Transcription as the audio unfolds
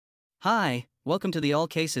Hi, welcome to the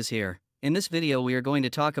AllCasesHere. In this video we are going to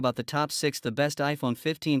talk about the top 6 the best iPhone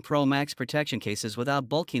 15 Pro Max protection cases without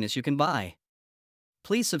bulkiness you can buy.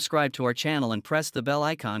 Please subscribe to our channel and press the bell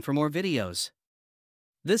icon for more videos.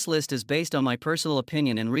 This list is based on my personal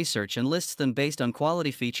opinion and research and lists them based on quality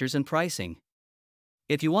features and pricing.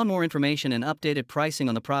 If you want more information and updated pricing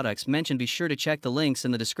on the products mentioned, be sure to check the links in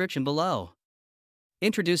the description below.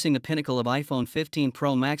 Introducing the pinnacle of iPhone 15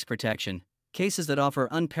 Pro Max protection. Cases that offer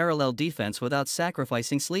unparalleled defense without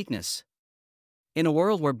sacrificing sleekness. In a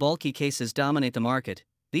world where bulky cases dominate the market,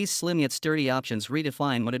 these slim yet sturdy options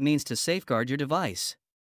redefine what it means to safeguard your device.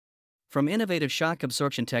 From innovative shock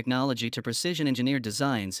absorption technology to precision-engineered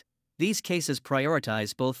designs, these cases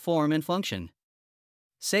prioritize both form and function.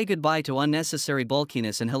 Say goodbye to unnecessary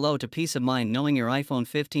bulkiness and hello to peace of mind knowing your iPhone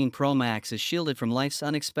 15 Pro Max is shielded from life's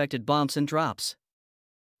unexpected bumps and drops.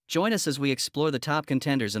 Join us as we explore the top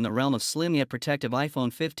contenders in the realm of slim yet protective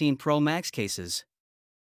iPhone 15 Pro Max cases.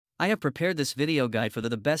 I have prepared this video guide for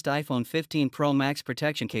the best iPhone 15 Pro Max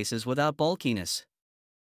protection cases without bulkiness.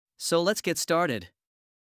 So let's get started.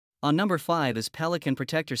 On number 5 is Pelican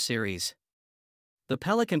Protector Series. The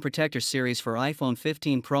Pelican Protector Series for iPhone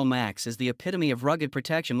 15 Pro Max is the epitome of rugged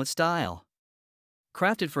protection with style.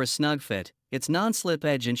 Crafted for a snug fit, its non-slip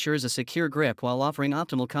edge ensures a secure grip while offering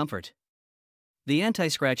optimal comfort. The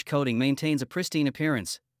anti-scratch coating maintains a pristine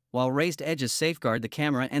appearance, while raised edges safeguard the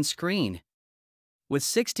camera and screen. With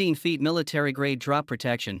 16 feet military-grade drop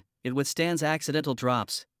protection, it withstands accidental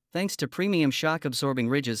drops, thanks to premium shock-absorbing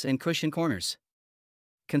ridges and cushion corners.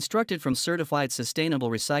 Constructed from certified sustainable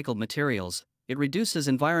recycled materials, it reduces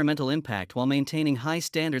environmental impact while maintaining high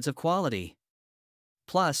standards of quality.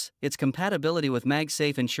 Plus, its compatibility with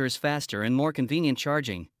MagSafe ensures faster and more convenient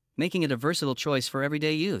charging, making it a versatile choice for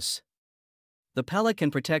everyday use. The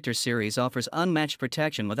Pelican Protector Series offers unmatched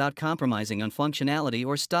protection without compromising on functionality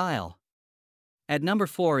or style. At number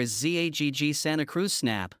 4 is ZAGG Santa Cruz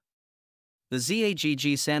Snap. The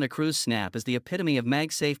ZAGG Santa Cruz Snap is the epitome of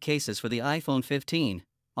MagSafe cases for the iPhone 15,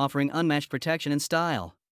 offering unmatched protection and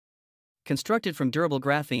style. Constructed from durable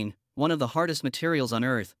graphene, one of the hardest materials on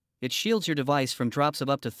Earth, it shields your device from drops of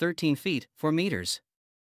up to 13 feet, 4 meters.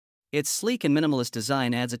 Its sleek and minimalist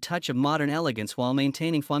design adds a touch of modern elegance while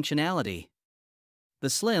maintaining functionality. The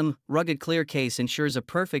slim, rugged clear case ensures a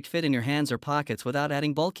perfect fit in your hands or pockets without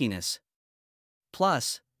adding bulkiness.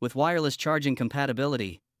 Plus, with wireless charging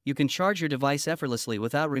compatibility, you can charge your device effortlessly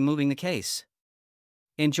without removing the case.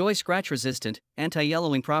 Enjoy scratch-resistant,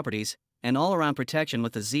 anti-yellowing properties, and all-around protection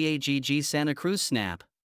with the ZAGG Santa Cruz Snap.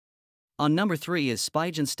 On number 3 is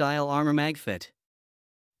Spigen Style Armor MagFit.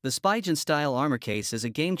 The Spigen Style Armor case is a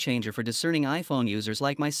game-changer for discerning iPhone users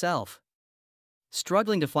like myself.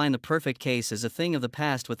 Struggling to find the perfect case is a thing of the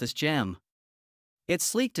past with this gem. Its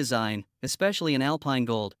sleek design, especially in alpine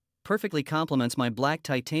gold, perfectly complements my black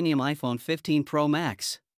titanium iPhone 15 Pro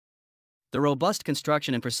Max. The robust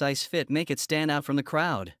construction and precise fit make it stand out from the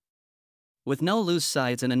crowd. With no loose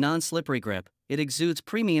sides and a non-slippery grip, it exudes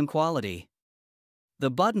premium quality.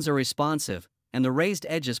 The buttons are responsive, and the raised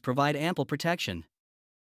edges provide ample protection.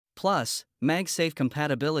 Plus, MagSafe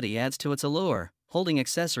compatibility adds to its allure, holding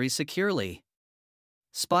accessories securely.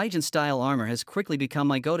 Spigen Style Armor has quickly become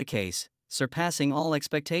my go-to case, surpassing all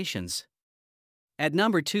expectations. At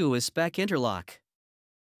number 2 is Spec Interlock.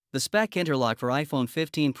 The Spec Interlock for iPhone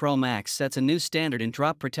 15 Pro Max sets a new standard in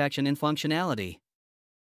drop protection and functionality.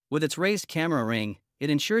 With its raised camera ring, it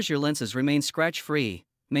ensures your lenses remain scratch-free,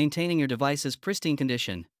 maintaining your device's pristine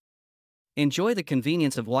condition. Enjoy the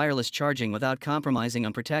convenience of wireless charging without compromising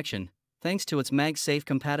on protection, thanks to its MagSafe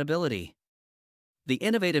compatibility. The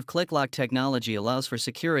innovative click-lock technology allows for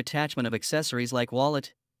secure attachment of accessories like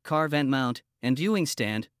wallet, car vent mount, and viewing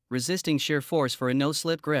stand, resisting sheer force for a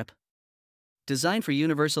no-slip grip. Designed for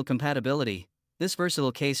universal compatibility, this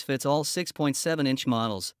versatile case fits all 6.7-inch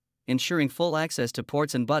models, ensuring full access to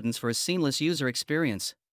ports and buttons for a seamless user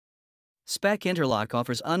experience. Spec Interlock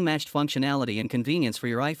offers unmatched functionality and convenience for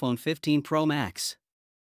your iPhone 15 Pro Max.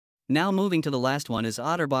 Now moving to the last one is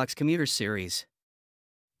OtterBox Commuter Series.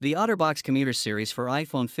 The OtterBox Commuter Series for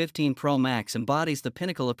iPhone 15 Pro Max embodies the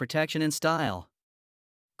pinnacle of protection and style.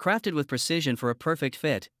 Crafted with precision for a perfect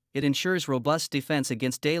fit, it ensures robust defense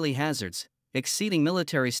against daily hazards, exceeding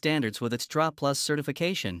military standards with its Drop Plus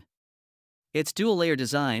certification. Its dual-layer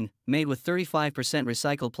design, made with 35%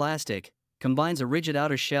 recycled plastic, combines a rigid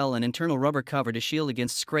outer shell and internal rubber cover to shield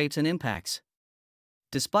against scrapes and impacts.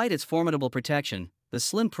 Despite its formidable protection, the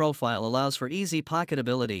slim profile allows for easy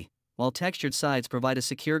pocketability, while textured sides provide a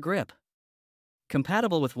secure grip.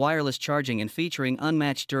 Compatible with wireless charging and featuring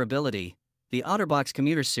unmatched durability, the OtterBox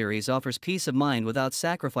Commuter Series offers peace of mind without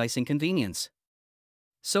sacrificing convenience.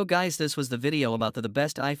 So guys, this was the video about the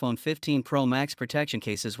best iPhone 15 Pro Max protection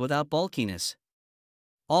cases without bulkiness.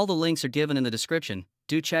 All the links are given in the description,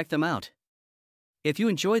 do check them out. If you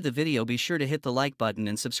enjoyed the video, be sure to hit the like button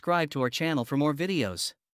and subscribe to our channel for more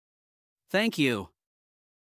videos. Thank you.